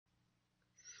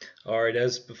Alright,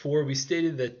 as before, we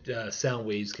stated that sound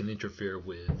waves can interfere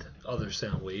with other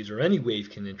sound waves, or any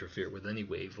wave can interfere with any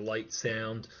wave, light,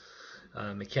 sound,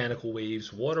 mechanical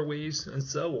waves, water waves, and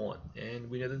so on.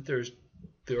 And we know that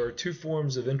there are two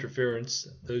forms of interference,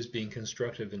 those being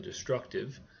constructive and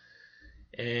destructive.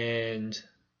 And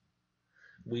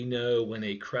we know when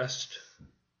a crest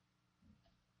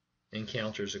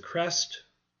encounters a crest,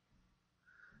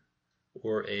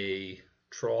 or a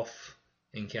trough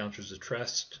encounters a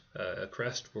crest, let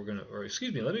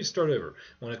me start over.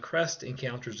 When a crest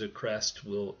encounters a crest,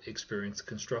 we'll experience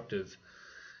constructive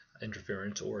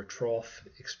interference, or a trough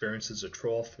experiences a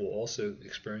trough, we'll also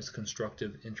experience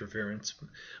constructive interference.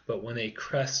 But when a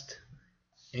crest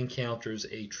encounters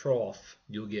a trough,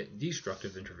 you'll get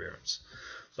destructive interference.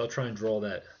 So I'll try and draw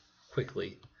that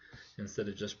quickly instead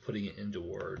of just putting it into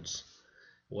words.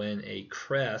 When a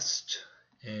crest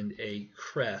and a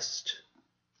crest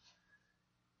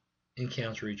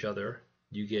encounter each other,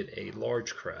 you get a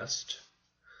large crest.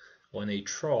 When a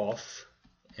trough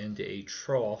and a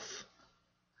trough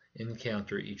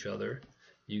encounter each other,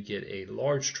 you get a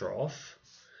large trough.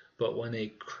 But when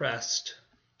a crest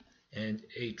and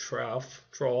a trough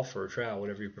or trough,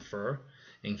 whatever you prefer,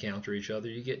 encounter each other,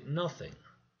 you get nothing.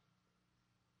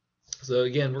 So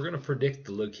again, we're going to predict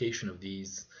the location of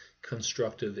these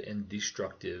constructive and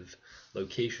destructive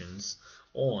locations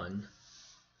along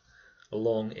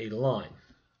a line.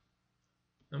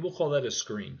 And we'll call that a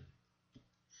screen,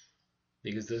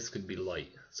 because this could be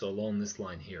light. So along this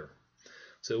line here.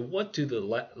 So what do the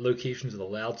locations of the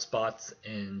loud spots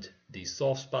and the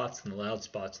soft spots, and the loud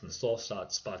spots and the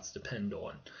soft spots depend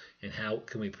on, and how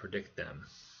can we predict them?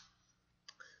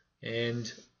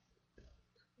 And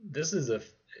this is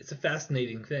it's a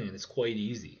fascinating thing, and it's quite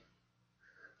easy.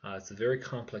 It's a very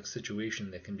complex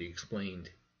situation that can be explained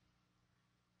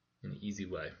in an easy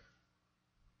way.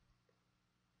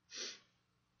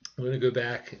 I'm going to go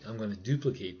back. I'm going to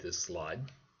duplicate this slide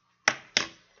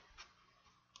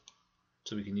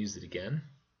so we can use it again.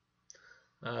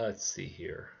 Let's see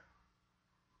here.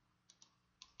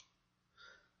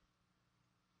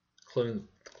 Clone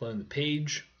the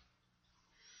page,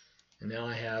 and now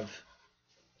I have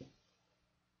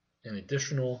an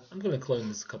additional. I'm going to clone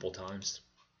this a couple times.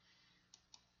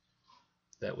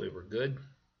 That way we're good.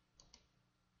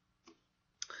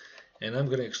 And I'm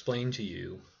going to explain to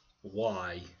you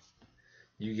why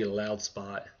you get a loud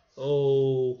spot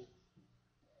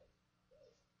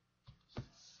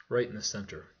right in the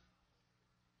center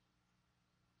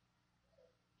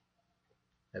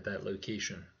at that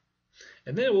location.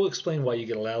 And then we'll explain why you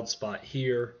get a loud spot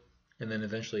here, and then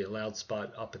eventually a loud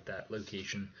spot up at that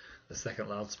location, the second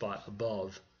loud spot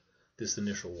above this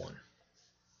initial one.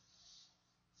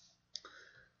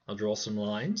 I'll draw some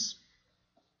lines,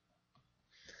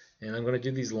 and I'm going to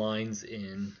do these lines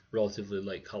in relatively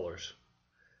light colors.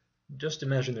 Just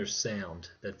imagine there's sound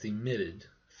that's emitted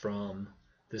from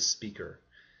this speaker,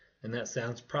 and that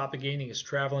sound's propagating, is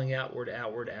traveling outward,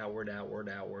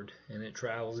 and it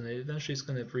travels, and it eventually is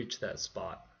going to reach that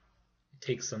spot. It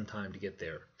takes some time to get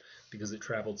there because it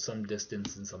traveled some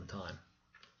distance and some time.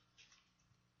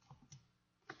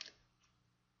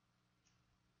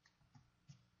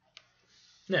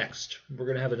 Next, we're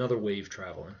going to have another wave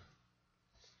traveling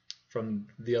from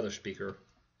the other speaker,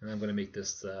 and I'm going to make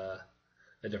this a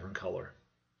different color.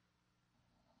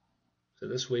 So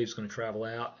this wave's going to travel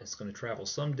out. It's going to travel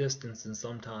some distance and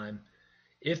some time.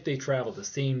 If they travel the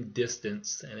same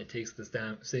distance and it takes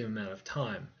the same amount of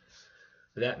time,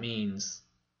 that means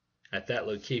at that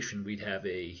location we'd have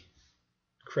a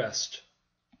crest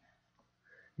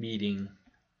meeting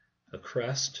a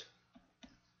crest,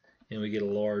 and we get a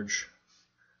large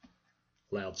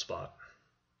loud spot.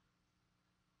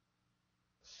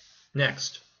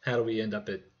 Next, how do we end up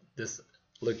at this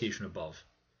location above?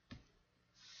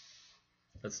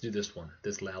 Let's do this one,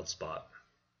 this loud spot.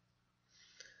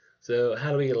 So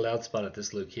how do we get a loud spot at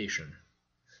this location?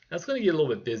 That's going to get a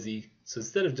little bit busy, so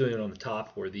instead of doing it on the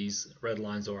top where these red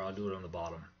lines are, I'll do it on the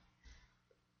bottom.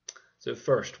 So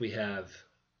first we have,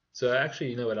 so actually,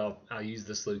 you know what, I'll use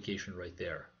this location right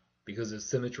there, because of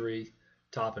symmetry,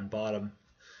 top and bottom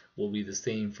will be the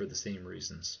same for the same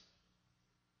reasons.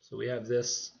 So we have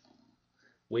this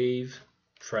wave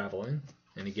traveling,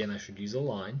 and again I should use a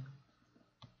line.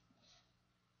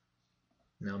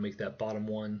 Now make that bottom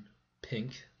one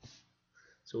pink.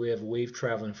 So we have a wave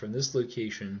traveling from this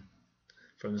location,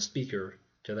 from the speaker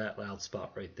to that loud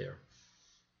spot right there.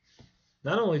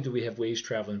 Not only do we have waves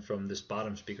traveling from this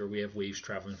bottom speaker, we have waves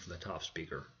traveling from the top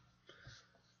speaker.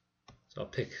 So I'll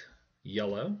pick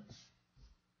yellow,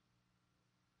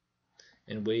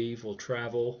 and wave will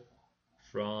travel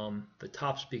from the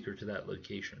top speaker to that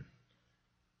location.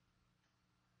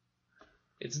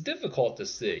 It's difficult to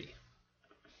see,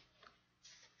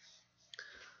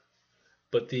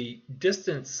 but the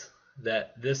distance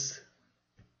that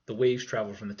the waves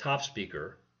travel from the top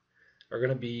speaker are going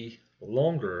to be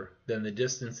longer than the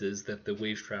distances that the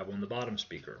waves travel in the bottom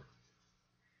speaker.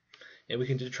 And we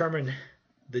can determine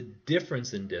the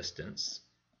difference in distance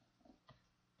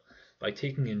by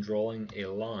taking and drawing a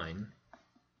line.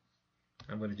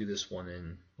 I'm going to do this one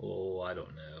in, I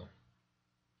don't know,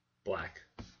 black.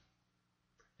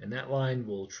 And that line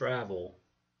will travel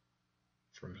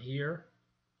from here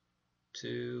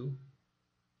to,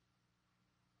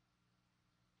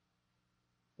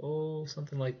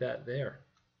 something like that there.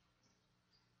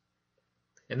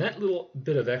 And that little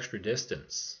bit of extra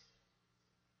distance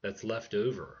that's left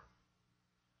over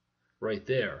right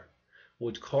there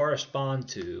would correspond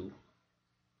to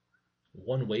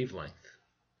one wavelength.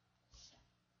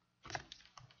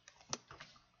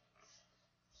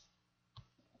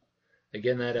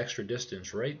 Again, that extra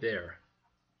distance right there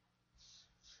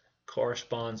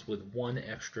corresponds with one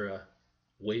extra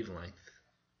wavelength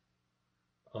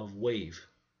of wave.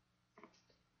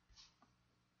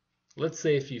 Let's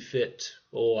say if you fit,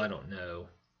 I don't know,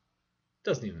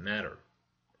 doesn't even matter,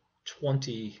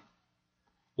 20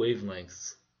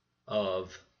 wavelengths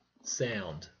of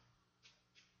sound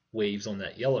waves on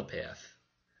that yellow path,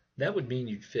 that would mean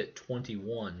you'd fit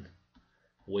 21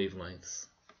 wavelengths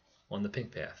on the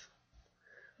pink path.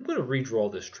 I'm going to redraw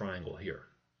this triangle here.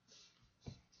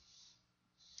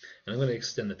 And I'm going to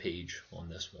extend the page on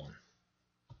this one.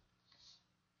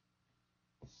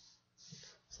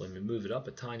 So let me move it up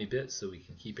a tiny bit so we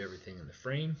can keep everything in the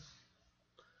frame.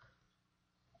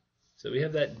 So we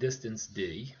have that distance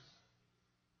D,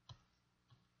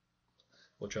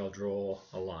 which I'll draw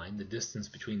a line, the distance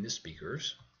between the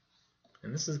speakers.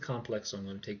 And this is complex, so I'm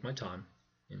going to take my time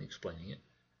in explaining it.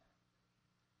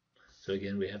 So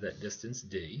again, we have that distance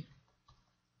D.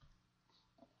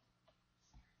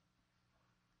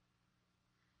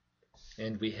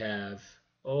 And we have,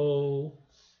 a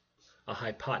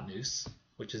hypotenuse,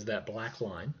 which is that black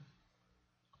line.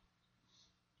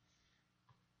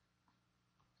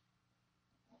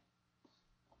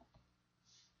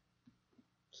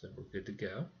 So we're good to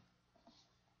go.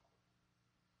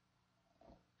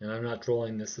 And I'm not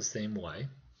drawing this the same way.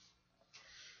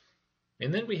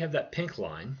 And then we have that pink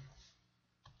line,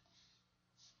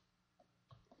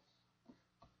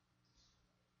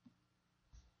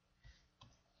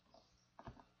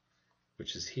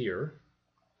 which is here.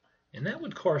 And that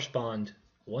would correspond,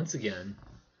 once again,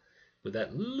 with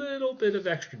that little bit of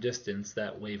extra distance,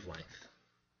 that wavelength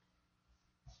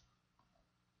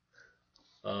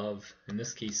of, in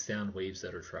this case, sound waves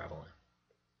that are traveling.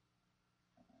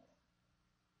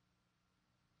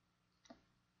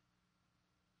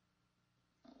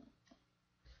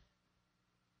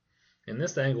 And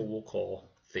this angle we'll call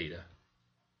theta.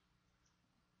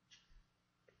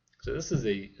 So this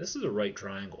is a right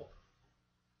triangle.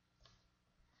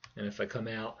 And if I come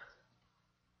out,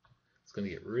 it's going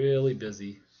to get really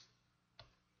busy.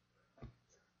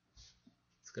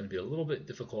 It's going to be a little bit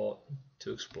difficult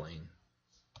to explain.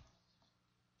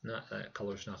 That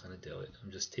color's not going to do it.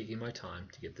 I'm just taking my time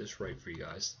to get this right for you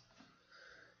guys.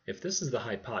 If this is the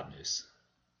hypotenuse,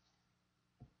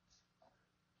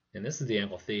 and this is the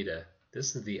angle theta,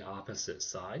 this is the opposite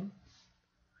side,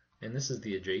 and this is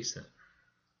the adjacent.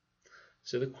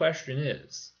 So the question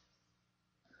is,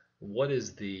 what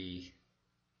is the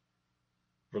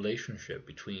relationship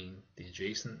between the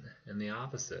adjacent and the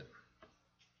opposite?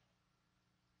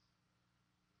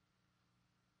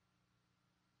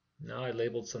 No, I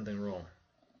labeled something wrong.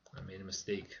 I made a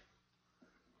mistake.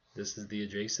 This is the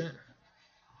adjacent,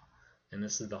 and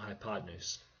this is the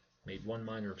hypotenuse. Made one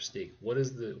minor mistake.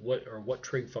 What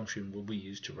trig function will we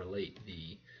use to relate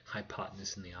the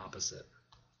hypotenuse and the opposite?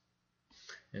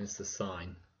 And it's the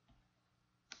sine.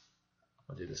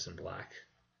 I'll do this in black.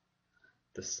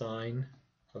 The sine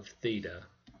of theta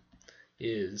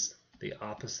is the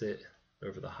opposite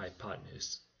over the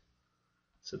hypotenuse.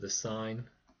 So the sine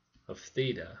of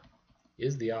theta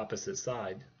is the opposite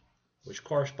side, which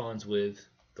corresponds with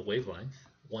the wavelength,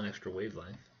 one extra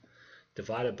wavelength,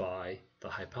 divided by the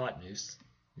hypotenuse,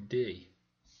 d.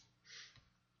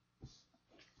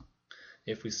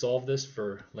 If we solve this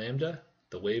for lambda,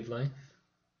 the wavelength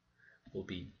will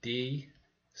be d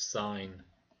sine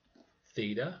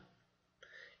theta,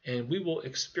 and we will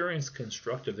experience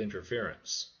constructive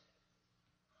interference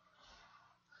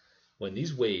when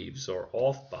these waves are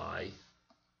off by,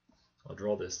 I'll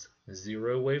draw this,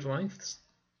 0 wavelengths.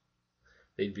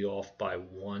 They'd be off by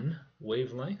 1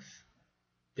 wavelength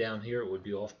down here, it would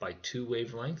be off by 2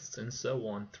 wavelengths, and so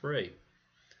on 3.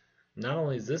 Not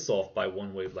only is this off by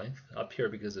 1 wavelength, up here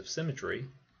because of symmetry,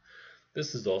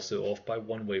 this is also off by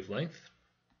 1 wavelength,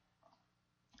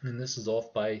 and this is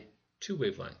off by 2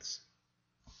 wavelengths.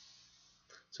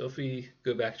 So if we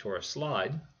go back to our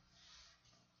slide,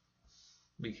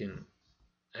 we can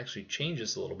actually change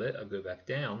this a little bit. I'll go back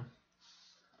down.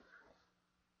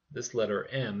 This letter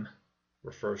M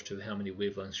refers to how many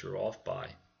wavelengths you're off by.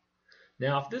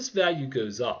 Now if this value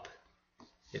goes up,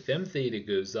 if M theta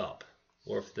goes up,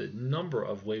 or if the number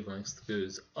of wavelengths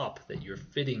goes up that you're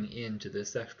fitting into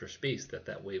this extra space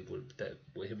that wave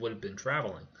would have been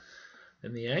traveling,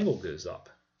 then the angle goes up.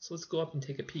 So let's go up and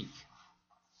take a peek.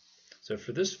 So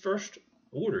for this first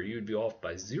order, you would be off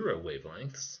by 0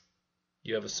 wavelengths.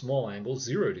 You have a small angle,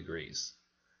 0 degrees.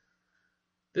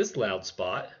 This loud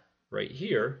spot right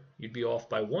here, you'd be off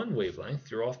by 1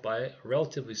 wavelength. You're off by a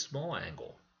relatively small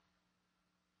angle.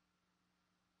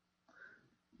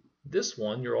 This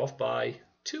one, you're off by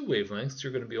 2 wavelengths.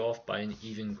 You're going to be off by an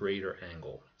even greater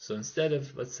angle. So instead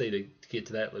of, let's say, to get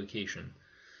to that location,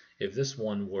 if this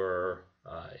one were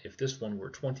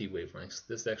 20 wavelengths,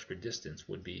 this extra distance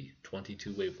would be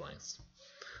 22 wavelengths.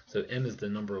 So M is the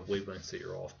number of wavelengths that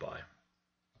you're off by.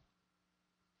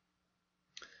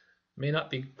 May not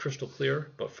be crystal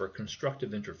clear, but for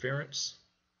constructive interference,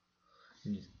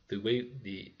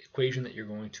 the equation that you're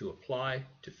going to apply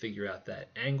to figure out that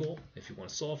angle, if you want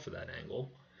to solve for that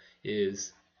angle,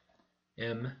 is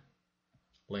m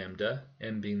lambda,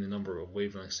 m being the number of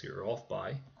wavelengths that you're off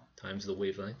by, times the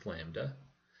wavelength lambda.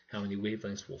 How many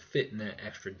wavelengths will fit in that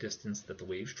extra distance that the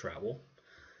waves travel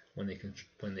when they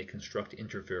construct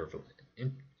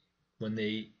when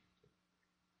they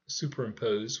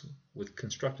superimpose with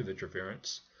constructive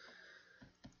interference,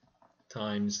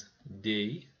 times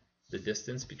d, the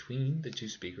distance between the two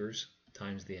speakers,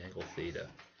 times the angle theta.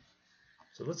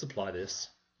 So let's apply this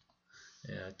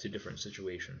to different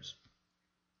situations.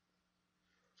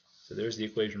 So there's the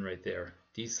equation right there.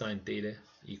 D sine theta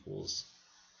equals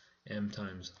m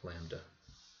times lambda.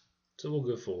 So we'll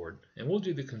go forward, and we'll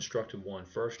do the constructive one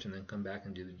first and then come back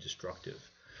and do the destructive.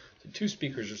 The two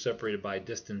speakers are separated by a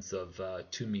distance of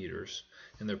 2 meters,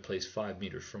 and they're placed 5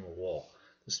 meters from a wall.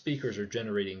 The speakers are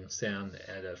generating sound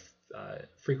at a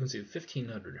frequency of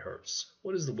 1500 hertz.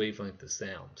 What is the wavelength of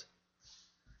sound?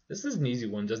 This is an easy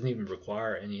one, doesn't even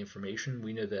require any information.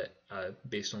 We know that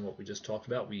based on what we just talked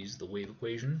about, we use the wave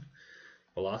equation.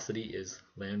 Velocity is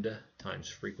lambda times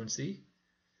frequency.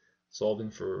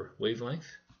 Solving for wavelength,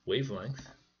 wavelength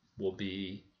will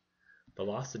be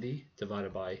velocity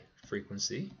divided by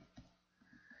frequency.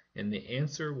 And the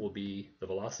answer will be the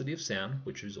velocity of sound,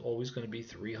 which is always going to be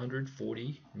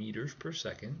 340 meters per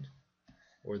second,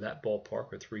 or that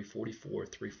ballpark, or 344,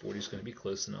 340 is going to be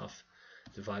close enough,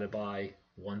 divided by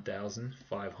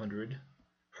 1,500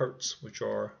 hertz, which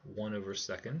are 1 over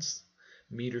seconds.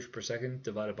 Meters per second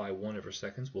divided by 1 over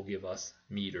seconds will give us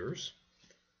meters.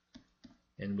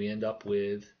 And we end up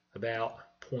with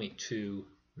about 0.2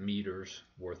 meters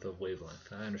worth of wavelength.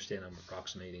 I understand I'm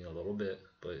approximating a little bit,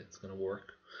 but it's going to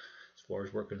work as far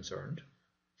as we're concerned.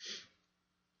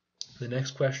 The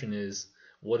next question is,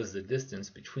 what is the distance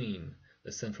between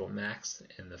the central max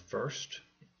and the first?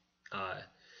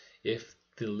 If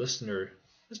the listener,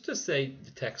 let's just say,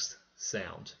 detects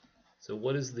sound. So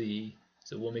what is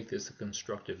so we'll make this a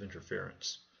constructive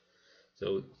interference.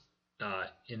 So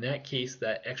in that case,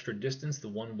 that extra distance, the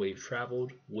one wave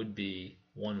traveled, would be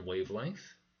 1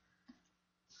 wavelength.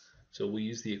 So we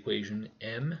use the equation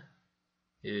m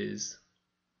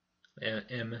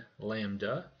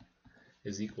lambda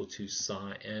is equal to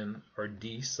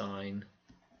d sine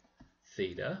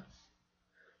theta.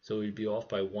 So we'd be off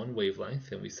by 1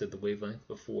 wavelength, and we said the wavelength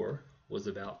before was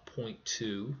about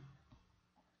 0.2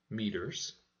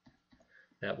 meters.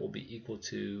 That will be equal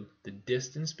to the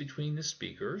distance between the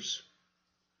speakers,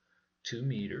 2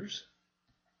 meters,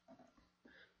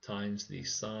 times the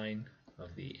sine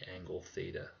of the angle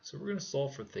theta. So we're going to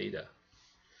solve for theta.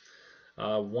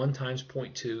 1 times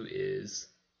 0.2 is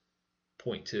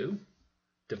 0.2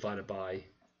 divided by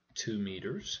 2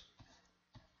 meters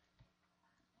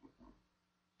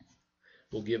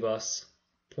will give us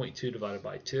 0.2 divided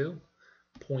by 2.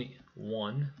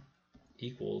 0.1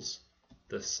 equals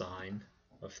the sine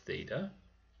of theta.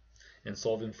 And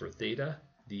solving for theta,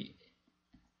 the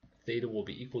theta will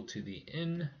be equal to the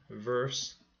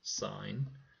inverse sine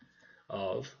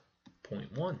of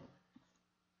 0.1.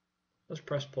 Let's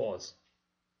press pause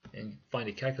and find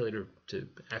a calculator to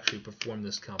actually perform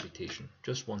this computation.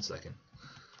 Just 1 second.